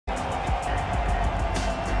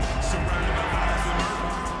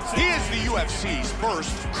UFC's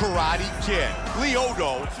first Karate Kid,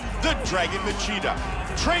 Lyoto the Dragon Machida.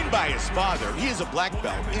 Trained by his father, he is a black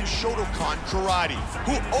belt in Shotokan Karate,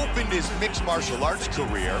 who opened his mixed martial arts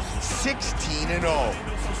career 16-0.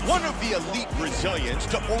 One of the elite Brazilians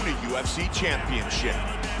to own a UFC championship.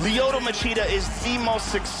 Lyoto Machida is the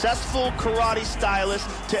most successful karate stylist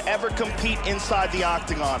to ever compete inside the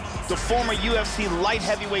octagon. The former UFC light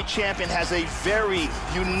heavyweight champion has a very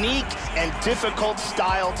unique and difficult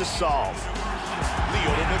style to solve.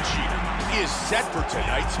 Lyoto Machida is set for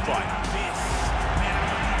tonight's fight.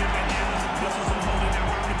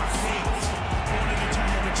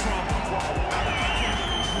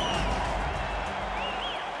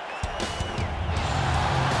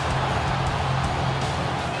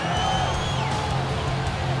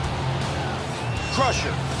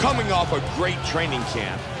 Crusher, coming off a great training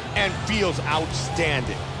camp, and feels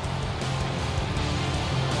outstanding.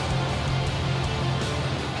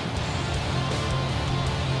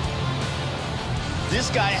 This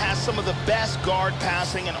guy has some of the best guard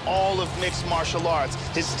passing in all of mixed martial arts.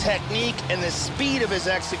 His technique and the speed of his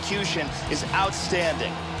execution is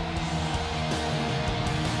outstanding.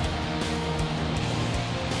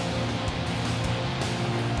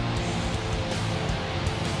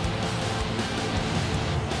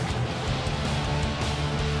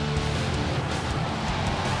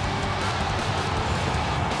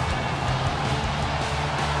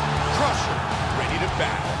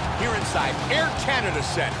 Here inside Air Canada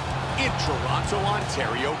Center in Toronto,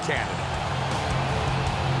 Ontario, Canada.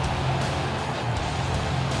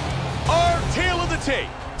 Our tale of the tape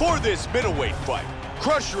for this middleweight fight.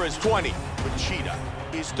 Crusher is 20, Machida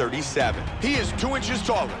is 37. He is 2 inches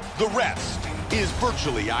taller. The rest is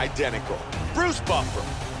virtually identical. Bruce Buffer.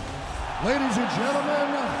 Ladies and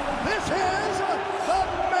gentlemen, this is the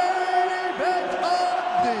main event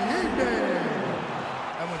of the evening.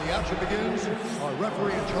 And when the action begins, our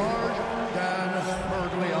referee in charge, Dan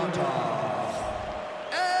Bergliotta.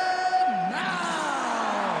 And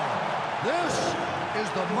now, this is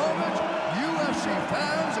the moment UFC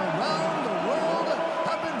fans around the world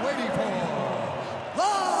have been waiting for.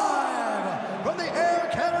 Live from the Air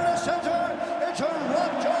Canada Center in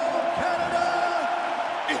Toronto, Canada.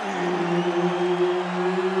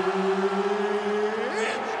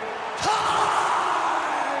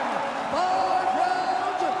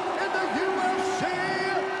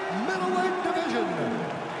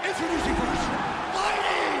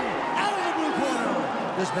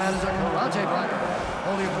 This man is a karate fighter,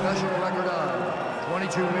 holding a professional record of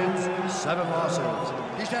 22 wins, 7 losses.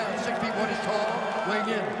 He stands 6 feet 1 inch tall, weighing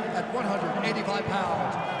in at 185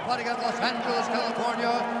 pounds. Fighting out of Los Angeles,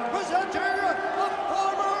 California, presenting the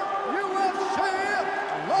former UFC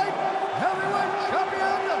light heavyweight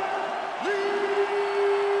champion, Lyoto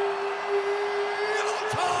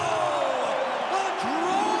the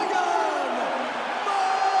Dragon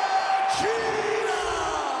Machida!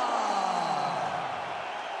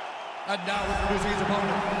 And now introducing his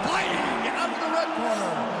opponent, fighting out of the red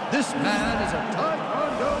corner. This man is a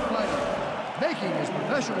Taekwondo fighter, making his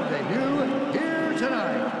professional debut here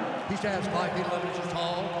tonight. He stands 5 feet 11 inches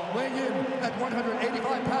tall, weighing in at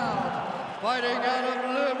 185 pounds. Fighting out of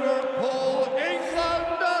Liverpool,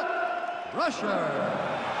 England, Russia.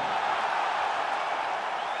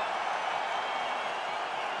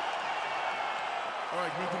 All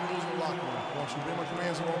right, great thing to lose in the locker room. I want you to obey my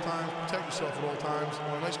commands at all times, protect yourself at all times. I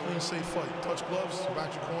want a nice, clean, safe fight. Touch gloves,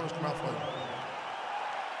 back your corners, come out fighting.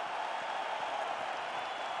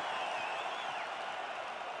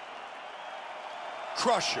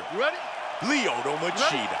 Crusher. You ready? Lyoto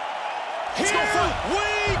Machida. Let's go, Here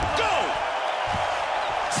we go!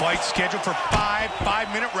 Fight scheduled for 5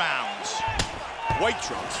 5-minute rounds. White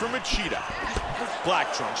trunks for Machida.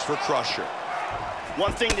 Black trunks for Crusher.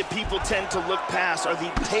 One thing that people tend to look past are the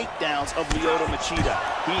takedowns of Lyoto Machida.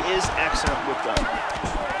 He is excellent with them.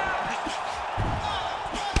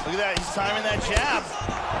 Look at that, he's timing that jab.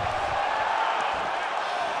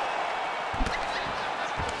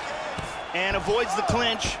 And avoids the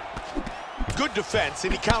clinch. Good defense,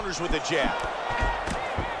 and he counters with a jab.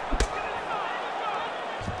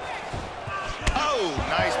 Oh,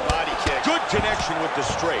 nice body kick. Good connection with the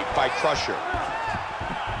straight by Crusher.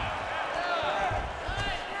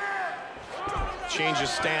 Changes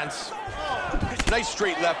stance. Nice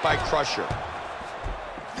straight left by Crusher.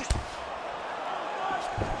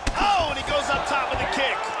 Oh, and he goes up top with a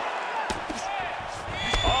kick.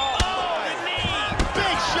 Oh, the knee.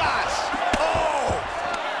 Big shots. Oh!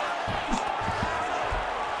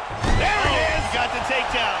 There it is. Got the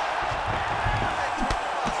takedown.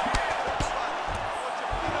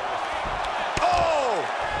 Oh!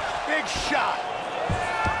 Big shot.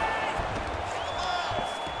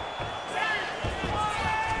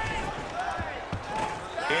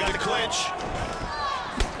 punch.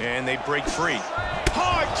 And they break free.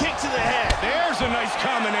 Hard kick to the head. There's a nice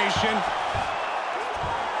combination.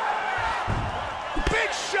 Big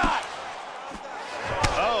shot.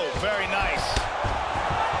 Oh, very nice.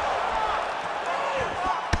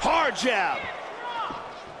 Hard jab.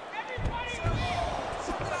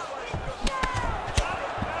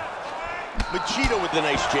 Machida with the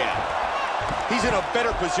nice jab. He's in a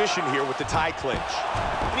better position here with the tie clinch.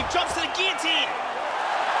 And he jumps to the guillotine.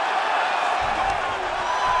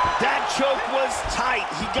 That choke was tight.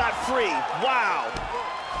 He got free. Wow.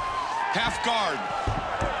 Half guard.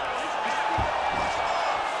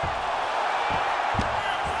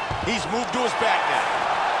 He's moved to his back now.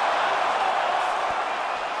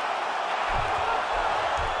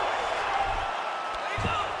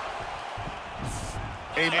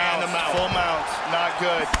 A mount. Full mount. Not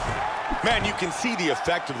good. Man, you can see the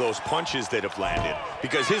effect of those punches that have landed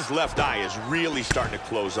because his left eye is really starting to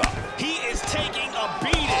close up. He is taking a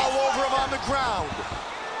beating. All over him on the ground.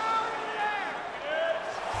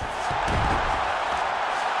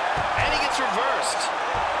 And he gets reversed.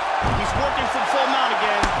 He's working from full mount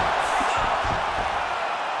again.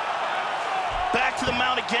 Back to the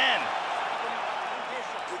mount again.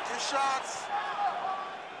 Get your shots.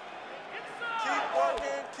 Keep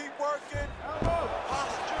working, keep working.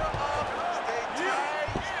 Posture up, stay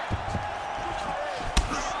tight.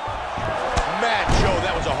 Man, Joe,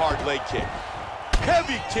 that was a hard leg kick.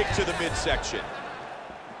 Heavy kick to the midsection.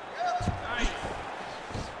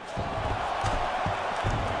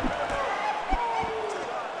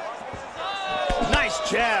 Nice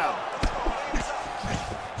jab.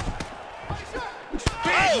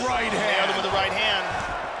 Big right hand. Nailed him with the right hand.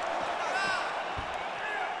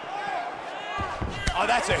 Oh,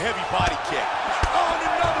 that's a heavy body kick. Oh, and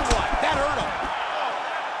another one. That hurt him.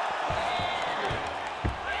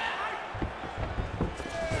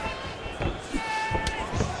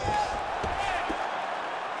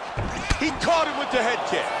 He caught him with the head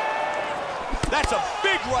kick. That's a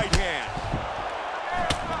big right hand.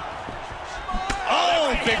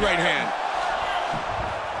 Oh, big right hand.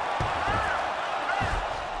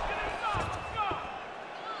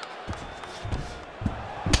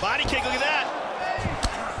 Body kick, look at that.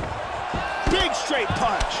 Big straight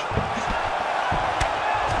punch.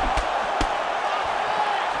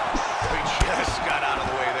 He just got out of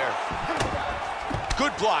the way there.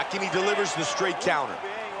 Good block, and he delivers the straight counter.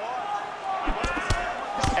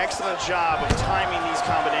 Excellent job of timing these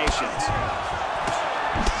combinations.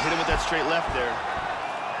 Hit him with that straight left there.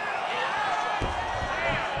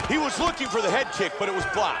 He was looking for the head kick, but it was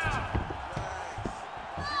blocked.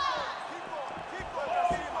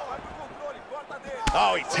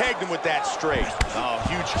 Oh, he tagged him with that straight. Oh,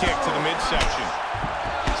 huge kick to the midsection.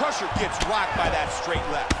 Crusher gets rocked by that straight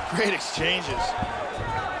left. Great exchanges.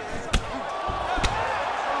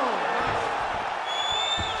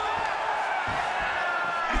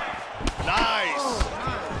 Nice.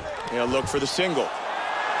 Yeah, look for the single.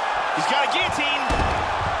 He's got a guillotine.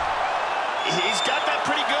 He's got that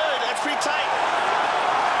pretty good. That's pretty tight.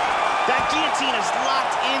 That guillotine is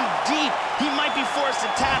locked in deep. He might be forced to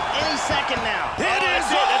tap any second now. That's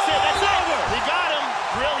it. He got him.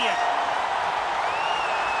 Brilliant.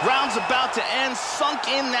 Round's about to end. Sunk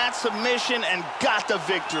in that submission and got the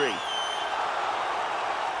victory.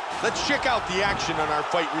 Let's check out the action on our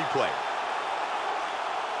fight replay.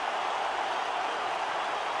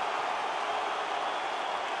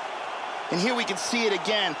 And here we can see it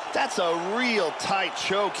again. That's a real tight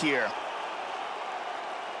choke here.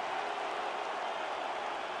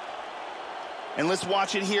 And let's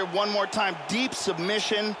watch it here one more time. Deep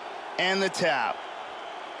submission and the tap.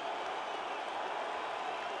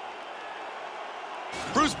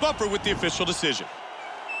 Bruce Buffer with the official decision.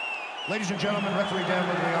 Ladies and gentlemen, referee Dan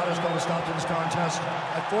Lyoto has called a stop to this contest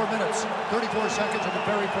at 4 minutes, 34 seconds of the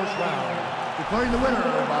very first round. Declaring the winner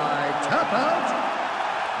by tap out,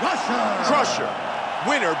 Crusher,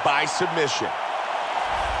 winner by submission.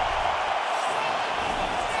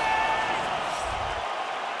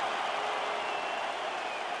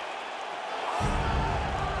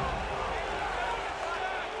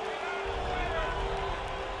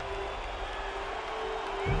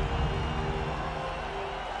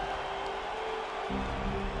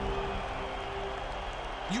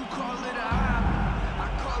 You call it a hobby, I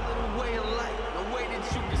call it a way of life, a way that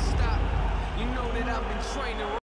you can stop. You know that I've been training.